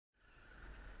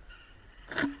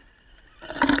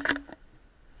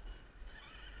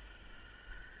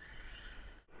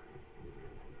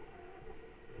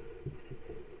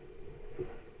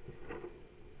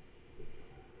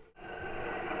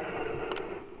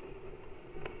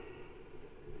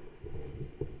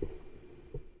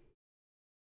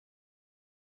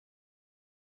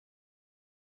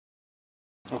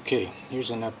Okay,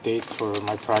 here's an update for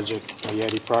my project, my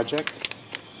Yeti project.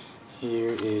 Here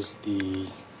is the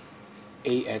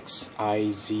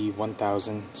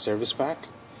AXIZ1000 service pack.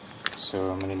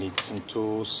 So I'm going to need some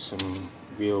tools, some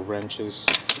wheel wrenches,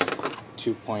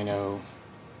 2.0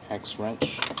 hex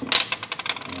wrench,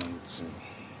 and some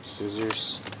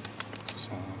scissors. So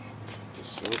cut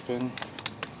this open.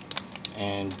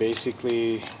 And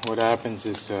basically what happens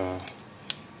is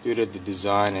due to the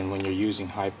design and when you're using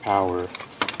high power,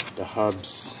 the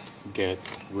hubs get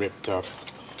ripped up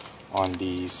on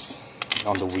the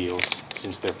wheels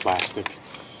since they're plastic.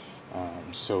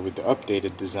 So with the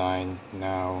updated design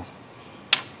now,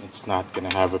 it's not going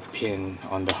to have a pin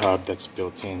on the hub that's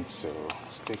built in. So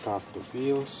let's take off the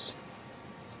wheels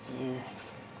there.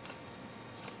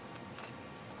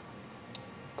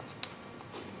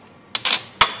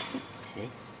 Okay,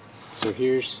 so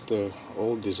here's the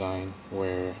old design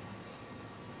where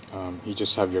you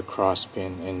just have your cross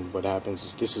pin, and what happens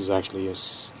is this is actually a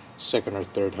second or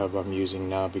third hub I'm using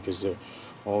now, because the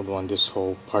old one, this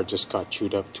whole part just got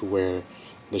chewed up to where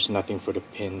there's nothing for the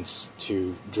pins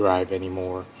to drive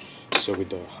anymore. So with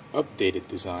the updated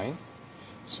design,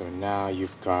 so now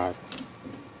you've got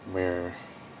where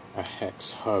a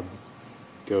hex hub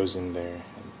goes in there,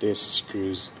 and this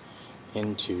screws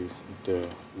into the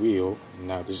wheel.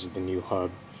 Now this is the new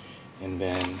hub, and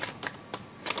then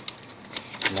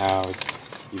now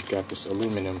you've got this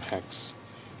aluminum hex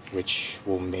which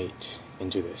will mate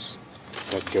into this,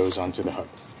 that goes onto the hub.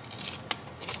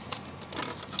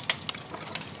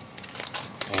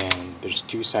 And there's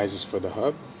two sizes for the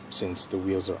hub since the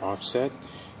wheels are offset.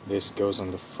 This goes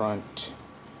on the front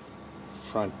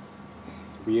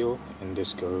wheel, and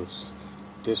this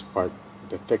part,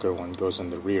 the thicker one, goes on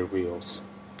the rear wheels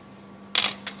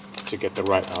to get the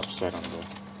right offset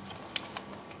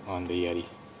on the Yeti.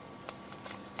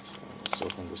 So let's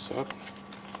open this up.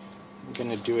 I'm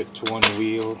gonna do it to one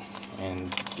wheel, and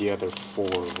the other four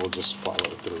will just follow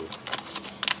through.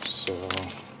 So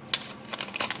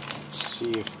let's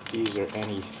see if these are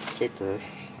any thicker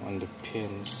on the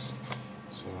pins.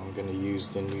 So I'm gonna use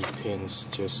the new pins,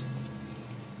 just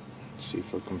see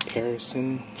for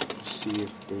comparison. Let's see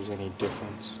if there's any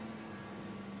difference.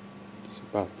 It's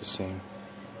about the same,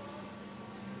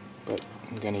 but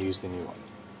I'm gonna use the new one.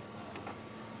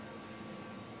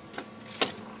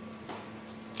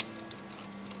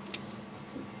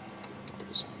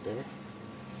 Goes on there.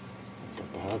 I've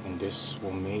got the hub, and this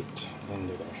will mate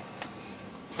into there.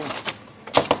 Okay.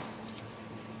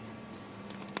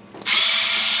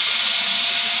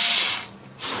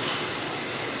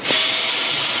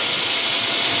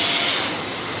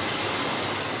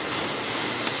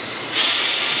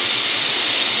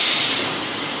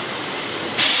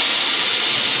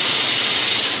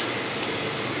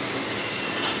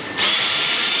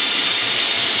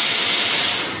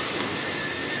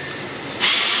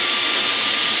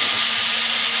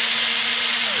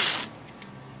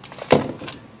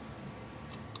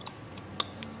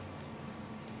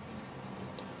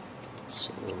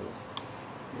 So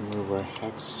remove our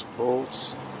hex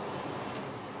bolts.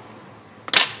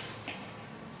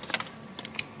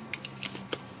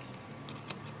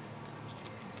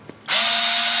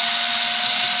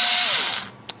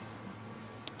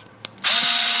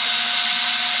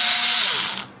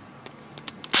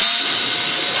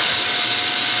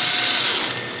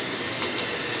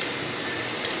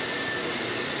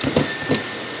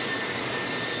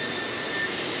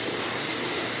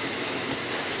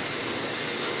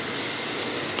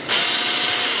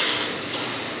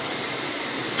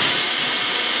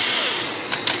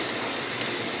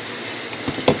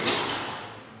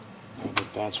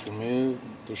 That's removed.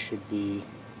 This should be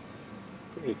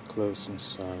pretty close in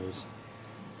size.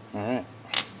 Alright.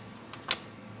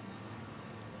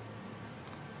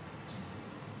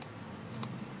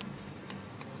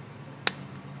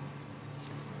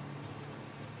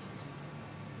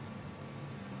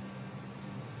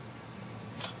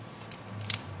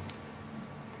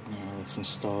 Now let's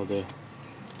install the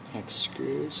hex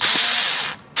screws.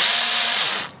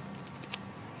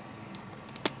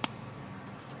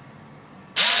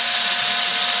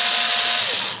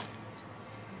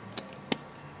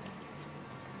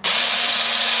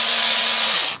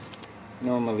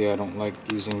 Normally I don't like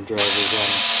using drivers on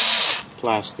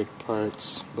plastic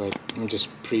parts, but I'm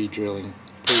just pre-threading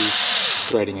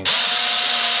it.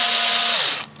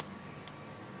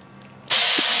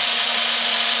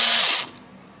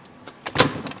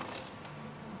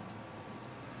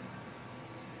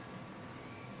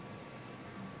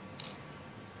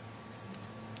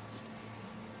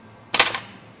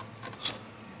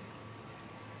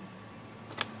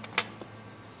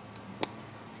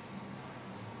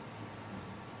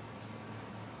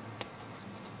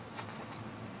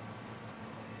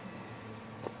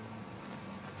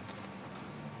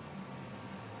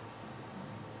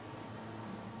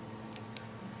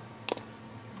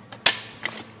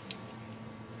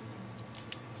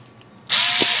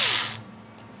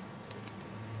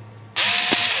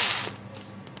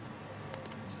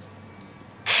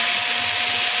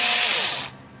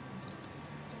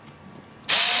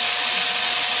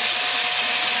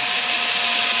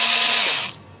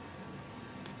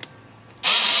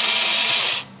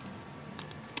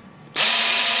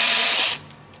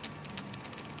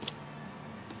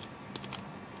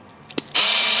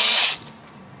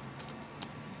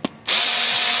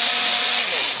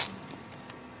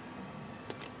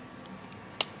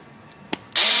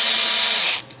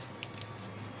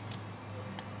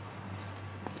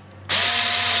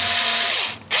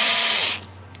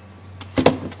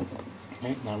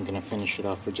 Alright, now I'm going to finish it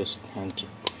off with just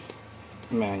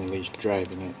manually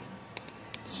driving it,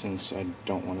 since I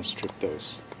don't want to strip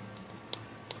those.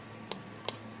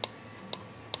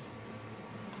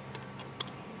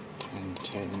 And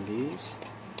tighten these.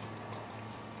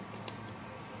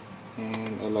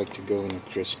 And I like to go in a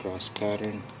crisscross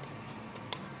pattern,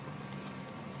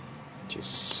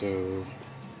 just so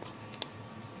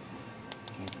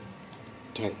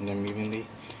tighten them evenly.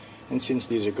 And since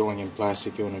these are going in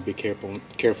plastic, you want to be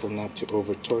careful not to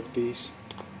over torque these.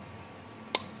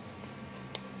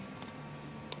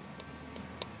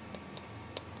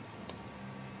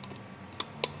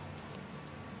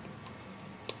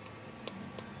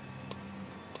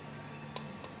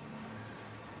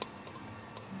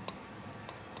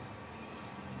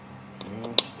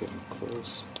 Getting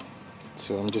close.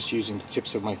 So I'm just using the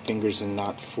tips of my fingers and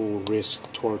not full wrist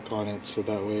torque on it, so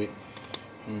that way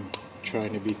I'm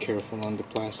trying to be careful on the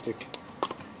plastic.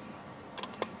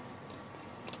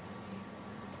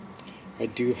 I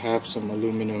do have some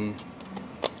aluminum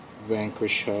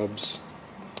Vanquish hubs,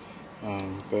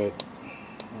 but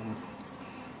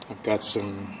I've got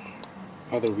some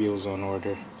other wheels on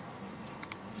order,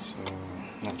 so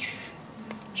not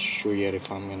sure yet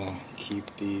if I'm gonna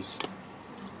keep these.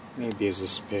 Maybe as a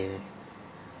spare.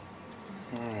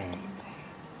 Alright.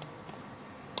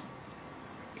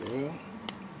 Go.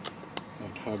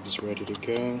 That hub's ready to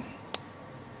go.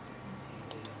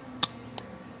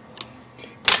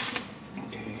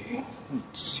 Okay.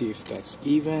 Let's see if that's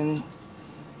even.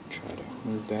 Try to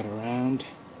move that around.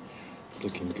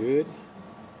 Looking good.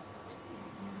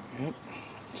 Yep.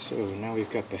 So now we've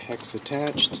got the hex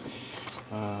attached.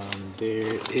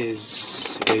 There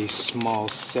is a small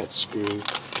set screw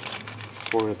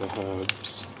for the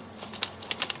hubs,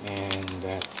 and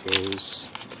that goes,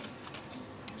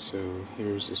 so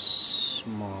here's a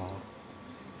small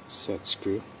set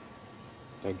screw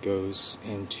that goes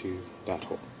into that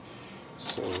hole.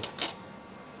 So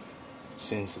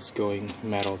since it's going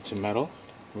metal to metal,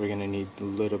 we're going to need a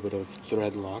little bit of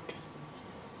thread lock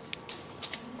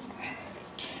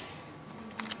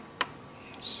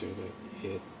so that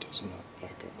it does not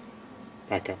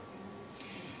back up.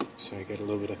 So I got a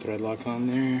little bit of thread lock on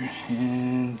there,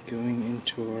 and going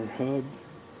into our hub.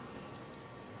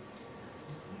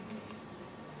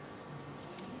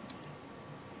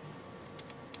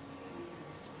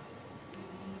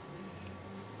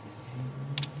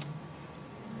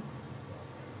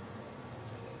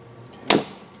 Okay.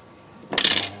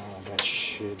 Now that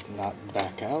should not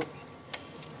back out,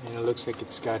 and it looks like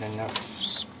it's got enough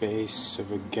space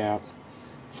of a gap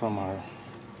from our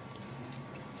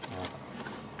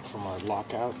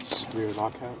lockouts, rear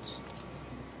lockouts.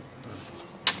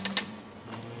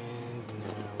 And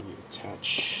now we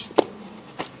attach the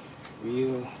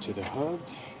wheel to the hub,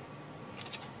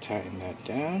 tighten that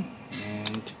down,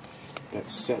 and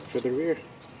that's set for the rear.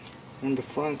 And the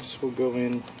fronts will go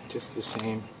in just the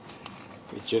same.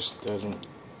 It just doesn't,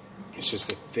 it's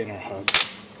just a thinner hub.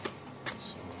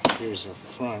 So here's our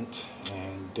front,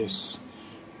 and this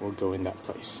will go in that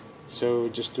place. So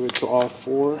just do it to all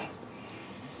four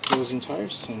wheels and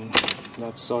tires, and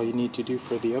that's all you need to do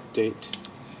for the update.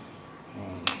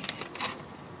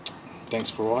 Thanks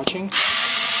for watching,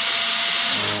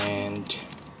 and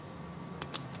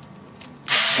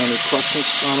any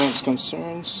questions, comments,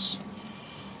 concerns,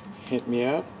 hit me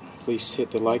up. Please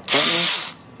hit the like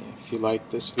button if you like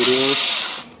this video,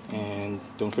 and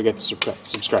don't forget to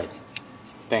subscribe.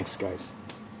 Thanks, guys.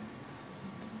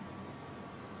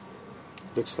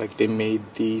 Looks like they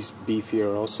made these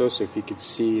beefier also, so if you could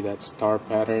see that star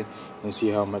pattern and see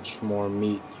how much more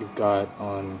meat you've got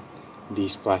on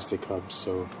these plastic hubs,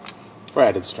 so for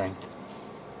added strength.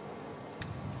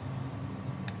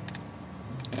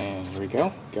 And here we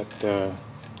go, got the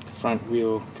front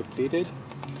wheel completed.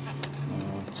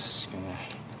 Now it's gonna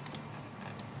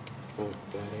bolt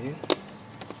that in.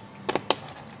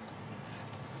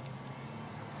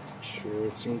 Make sure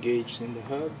it's engaged in the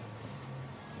hub.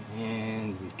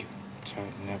 And we can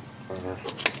tighten up our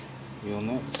wheel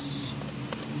nuts.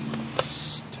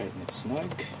 Let's tighten it snug.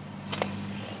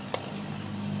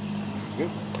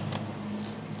 Good.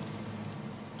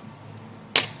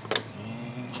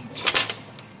 And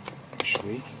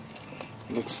actually,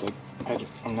 looks like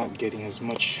I'm not getting as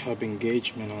much hub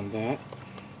engagement on that.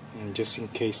 And just in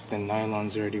case the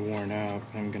nylon's already worn out,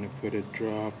 I'm going to put a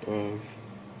drop of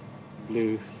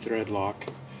blue thread lock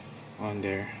on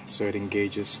there so it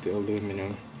engages the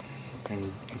aluminum,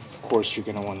 and of course you're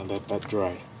going to want to let that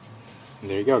dry. And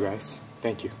there you go, guys.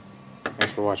 Thank you.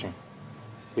 Thanks for watching.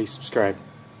 Please subscribe.